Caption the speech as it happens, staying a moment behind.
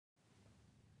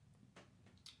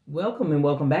Welcome and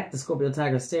welcome back to Scorpio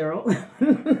Tiger Tarot.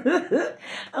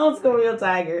 I'm Scorpio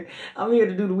Tiger. I'm here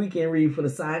to do the weekend read for the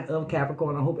sign of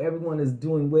Capricorn. I hope everyone is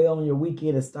doing well and your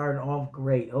weekend is starting off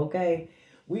great, okay?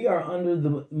 We are under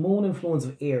the moon influence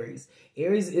of Aries.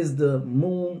 Aries is the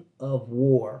moon of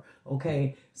war,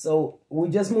 okay? So we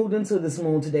just moved into this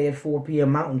moon today at 4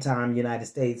 p.m. Mountain Time, United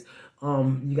States.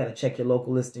 You got to check your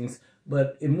local listings.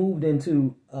 But it moved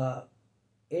into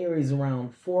Aries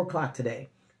around 4 o'clock today.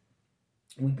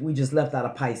 We just left out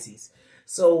of Pisces.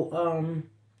 So,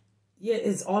 yeah,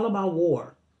 it's all about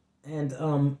war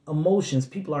and emotions.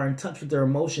 People are in touch with their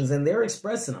emotions and they're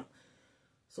expressing them.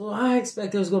 So I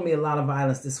expect there's going to be a lot of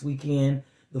violence this weekend.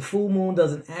 The full moon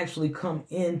doesn't actually come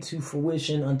into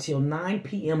fruition until 9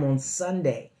 p.m. on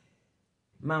Sunday,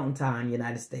 Mountain Time,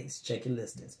 United States. Check your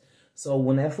listings. So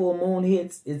when that full moon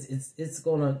hits, it's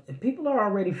going to, people are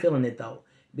already feeling it though.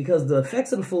 Because the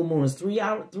effects of the full moon is 3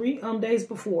 days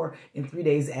before and 3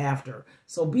 days after.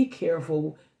 So be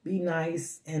careful, be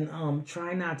nice, and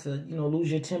try not to,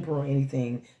 lose your temper or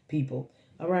anything, people.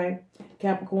 All right,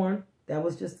 Capricorn, that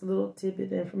was just a little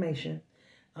tidbit of information.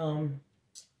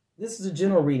 This is a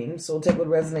general reading, so take what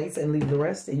resonates and leave the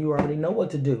rest, and you already know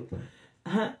what to do.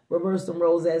 Reverse them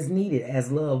roles as needed,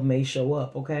 as love may show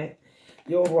up, okay?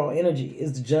 Your overall energy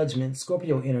is the Judgment,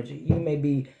 Scorpio energy. You may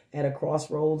be at a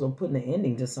crossroads or putting an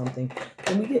ending to something.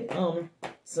 Can we get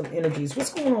some energies?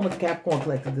 What's going on with the Capricorn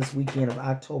Collective this weekend of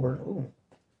October?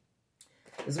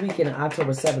 This weekend of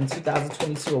October 7,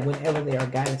 2022, or whenever they are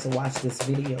guided to watch this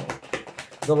video.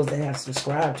 Those that have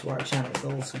subscribed to our channel,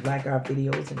 those who like our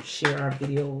videos and share our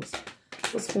videos.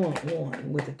 What's going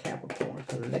on with the Capricorn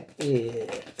Collective?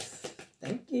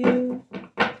 Thank you.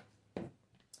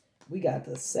 We got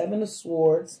the 7 of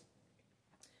Swords,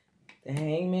 the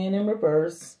Hangman in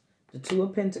reverse, the 2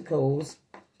 of Pentacles,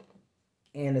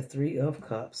 and the 3 of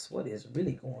Cups. What is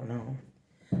really going on?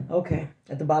 Okay,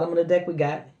 at the bottom of the deck, we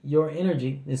got your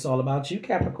energy. It's all about you,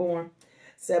 Capricorn.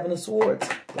 7 of Swords.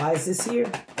 Why is this here?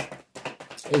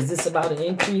 Is this about an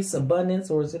increase, abundance,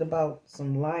 or is it about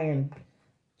some lying,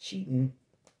 cheating,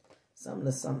 something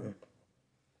to something?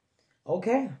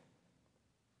 Okay.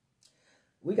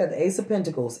 We got the Ace of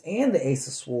Pentacles and the Ace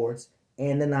of Swords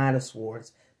and the 9 of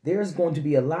Swords. There's going to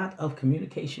be a lot of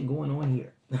communication going on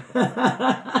here.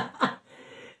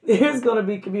 There's going to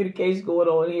be communication going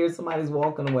on here. Somebody's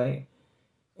walking away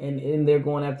and they're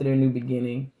going after their new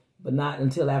beginning, but not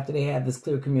until after they have this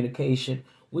clear communication,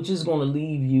 which is going to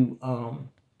leave you a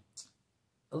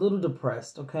little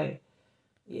depressed, okay?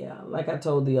 Yeah, like I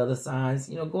told the other signs,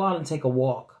 go out and take a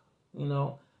walk,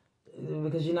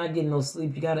 because you're not getting no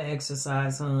sleep. You got to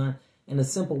exercise, hon. And a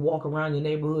simple walk around your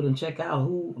neighborhood and check out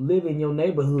who live in your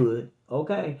neighborhood.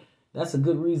 Okay. That's a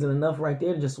good reason enough right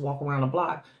there to just walk around the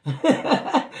block.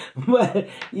 But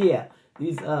yeah,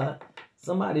 these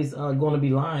somebody's going to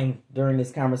be lying during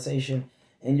this conversation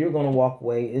and you're going to walk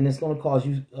away and it's going to cause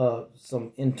you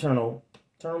some internal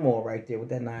turmoil right there with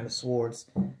that 9 of Swords,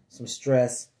 some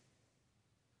stress.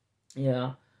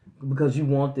 Yeah. Because you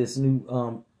want this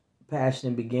new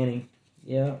passionate beginning.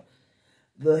 Yeah.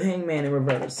 The Hangman in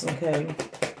reverse. Okay.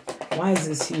 Why is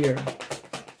this here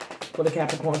for the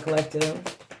Capricorn Collective?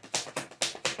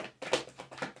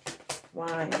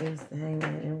 Why is the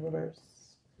Hangman in reverse?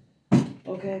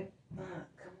 Okay. Come on.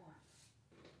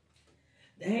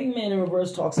 The Hangman in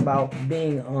reverse talks about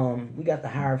being, we got the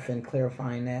Hierophant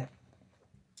clarifying that.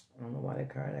 I don't know why that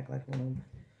card act like one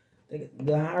of them.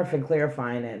 The Hierophant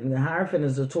clarifying that. And the Hierophant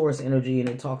is the Taurus energy and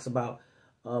it talks about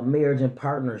marriage and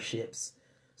partnerships.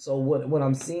 So what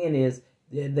I'm seeing is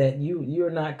that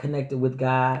you're not connected with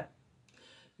God.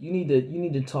 You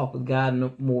need to talk with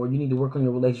God more. You need to work on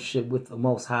your relationship with the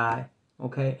Most High.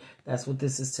 Okay, that's what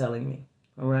this is telling me.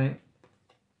 All right.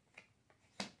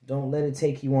 Don't let it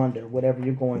take you under whatever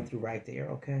you're going through right there.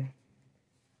 Okay.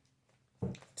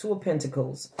 2 of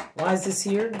Pentacles. Why is this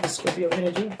here? The Scorpio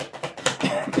energy.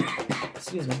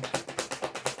 Excuse me.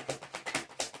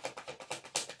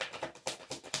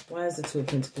 Why is the 2 of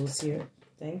Pentacles here?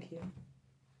 Thank you.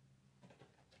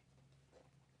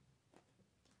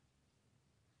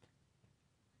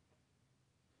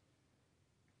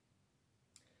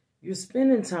 You're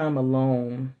spending time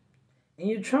alone and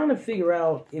you're trying to figure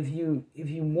out if you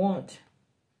want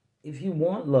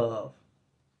love,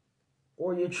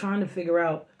 or you're trying to figure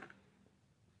out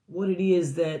what it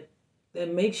is that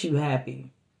makes you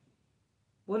happy.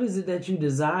 What is it that you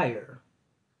desire?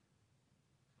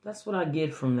 That's what I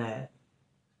get from that.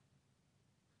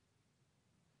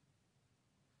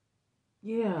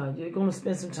 Yeah, you're going to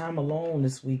spend some time alone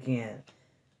this weekend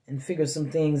and figure some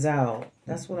things out.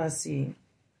 That's what I see.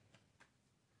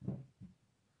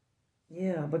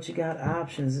 Yeah, but you got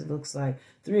options, it looks like.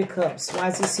 3 of Cups. Why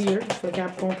is this here for the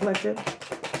Capricorn Collective?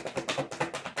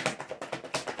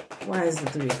 Why is the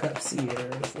 3 of Cups here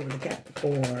for the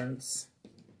Capricorns?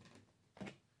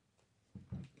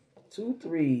 2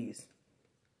 threes.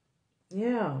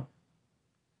 Yeah.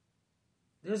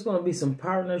 There's going to be some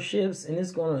partnerships, and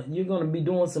you're going to be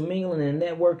doing some mingling and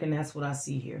networking. That's what I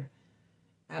see here.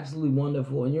 Absolutely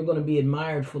wonderful. And you're going to be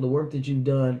admired for the work that you've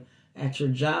done at your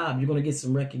job. You're going to get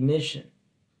some recognition.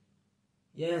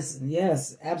 Yes,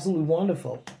 yes, absolutely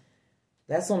wonderful.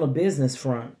 That's on the business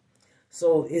front.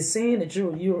 So it's saying that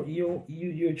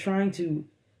you're trying to,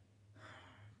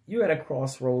 you're at a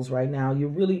crossroads right now. You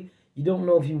don't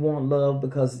know if you want love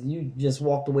because you just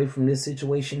walked away from this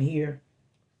situation here.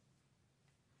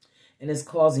 And it's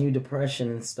causing you depression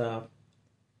and stuff.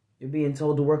 You're being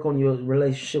told to work on your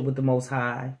relationship with the Most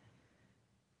High.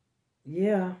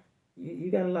 Yeah,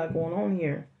 you got a lot going on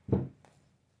here.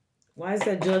 Why is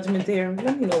that Judgment there?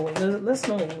 Let me know. Let us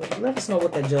know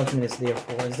what that Judgment is there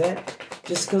for. Is that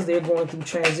just because they're going through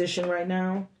transition right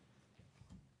now?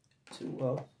 2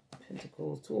 of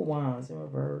Pentacles, 2 of Wands in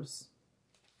reverse.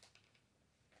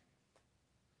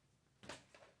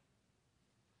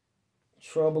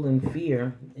 Trouble and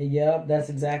fear. Yep, that's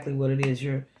exactly what it is.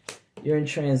 You're in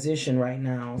transition right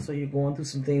now. So you're going through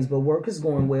some things, but work is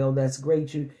going well. That's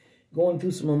great. You're going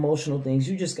through some emotional things.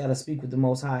 You just got to speak with the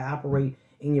Most High. Operate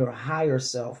in your higher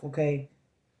self, okay?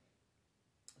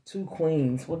 2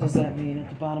 Queens. What does that mean at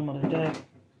the bottom of the deck?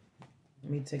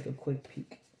 Let me take a quick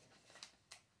peek.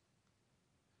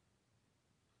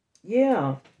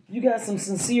 Yeah, you got some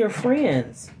sincere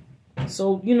friends.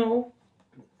 So, you know,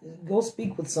 go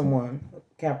speak with someone,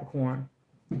 Capricorn.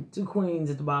 2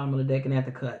 Queens at the bottom of the deck and at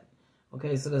the cut.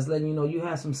 Okay, so that's letting you know you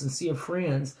have some sincere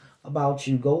friends about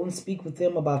you. Go and speak with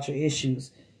them about your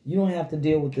issues. You don't have to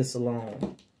deal with this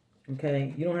alone.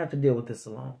 Okay, you don't have to deal with this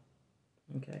alone.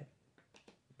 Okay,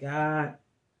 God,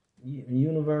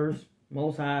 universe,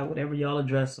 Most High, whatever y'all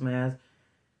address them as,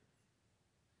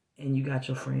 and you got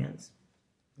your friends.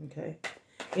 Okay,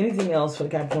 anything else for the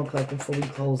Capricorn Collective before we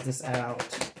close this out?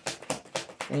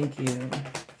 Thank you.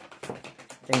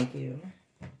 Thank you.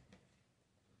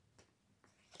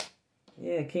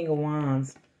 Yeah, King of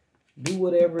Wands. Do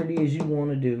whatever it is you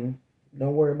want to do.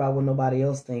 Don't worry about what nobody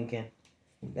else thinking.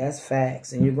 That's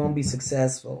facts. And you're going to be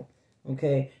successful.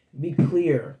 Okay? Be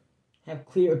clear. Have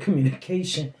clear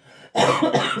communication.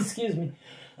 Excuse me.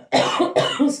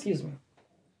 Excuse me.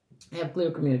 Have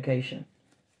clear communication.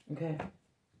 Okay?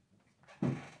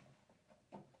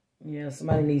 Yeah,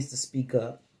 somebody needs to speak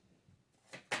up.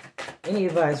 Any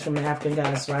advice from the African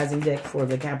Goddess Rising deck for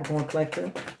the Capricorn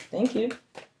Collective? Thank you.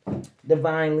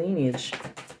 Divine lineage.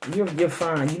 You're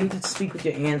fine. You need to speak with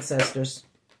your ancestors.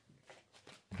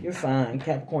 You're fine,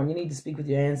 Capricorn. You need to speak with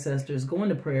your ancestors. Go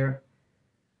into prayer.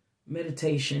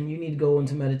 Meditation. You need to go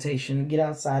into meditation. Get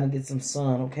outside and get some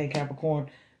sun. Okay, Capricorn?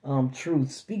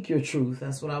 Truth. Speak your truth.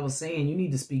 That's what I was saying. You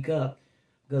need to speak up.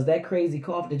 Because that crazy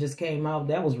cough that just came out,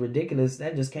 that was ridiculous.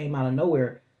 That just came out of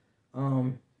nowhere.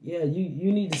 Yeah,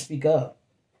 you need to speak up.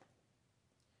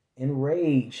 And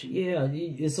rage. Yeah,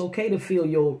 it's okay to feel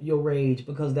your rage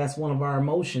because that's one of our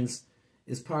emotions.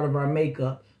 It's part of our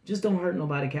makeup. Just don't hurt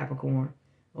nobody, Capricorn.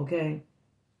 Okay?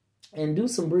 And do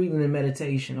some breathing and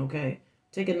meditation, okay?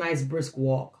 Take a nice brisk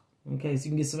walk, okay? So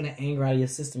you can get some of that anger out of your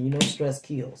system. You know stress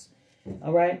kills.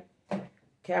 All right?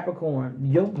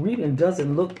 Capricorn, your reading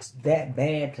doesn't look that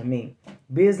bad to me.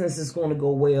 Business is going to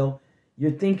go well.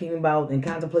 You're thinking about and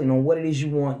contemplating on what it is you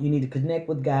want. You need to connect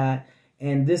with God.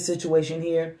 And this situation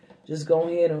here, just go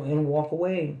ahead and walk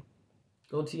away.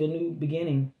 Go to your new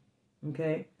beginning.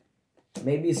 Okay?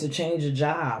 Maybe it's a change of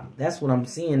job. That's what I'm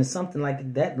seeing. It's something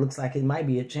like that. Looks like it might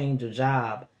be a change of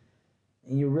job.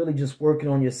 And you're really just working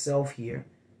on yourself here.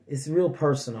 It's real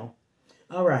personal.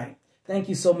 All right. Thank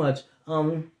you so much.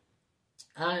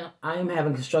 I am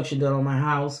having construction done on my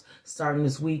house starting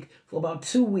this week for about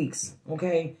 2 weeks.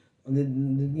 Okay?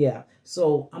 Yeah.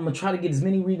 So I'm going to try to get as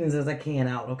many readings as I can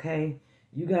out. Okay?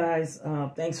 You guys,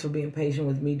 thanks for being patient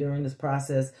with me during this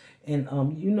process. And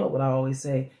you know what I always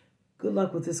say. Good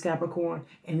luck with this, Capricorn.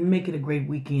 And make it a great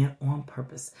weekend on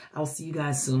purpose. I'll see you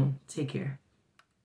guys soon. Take care.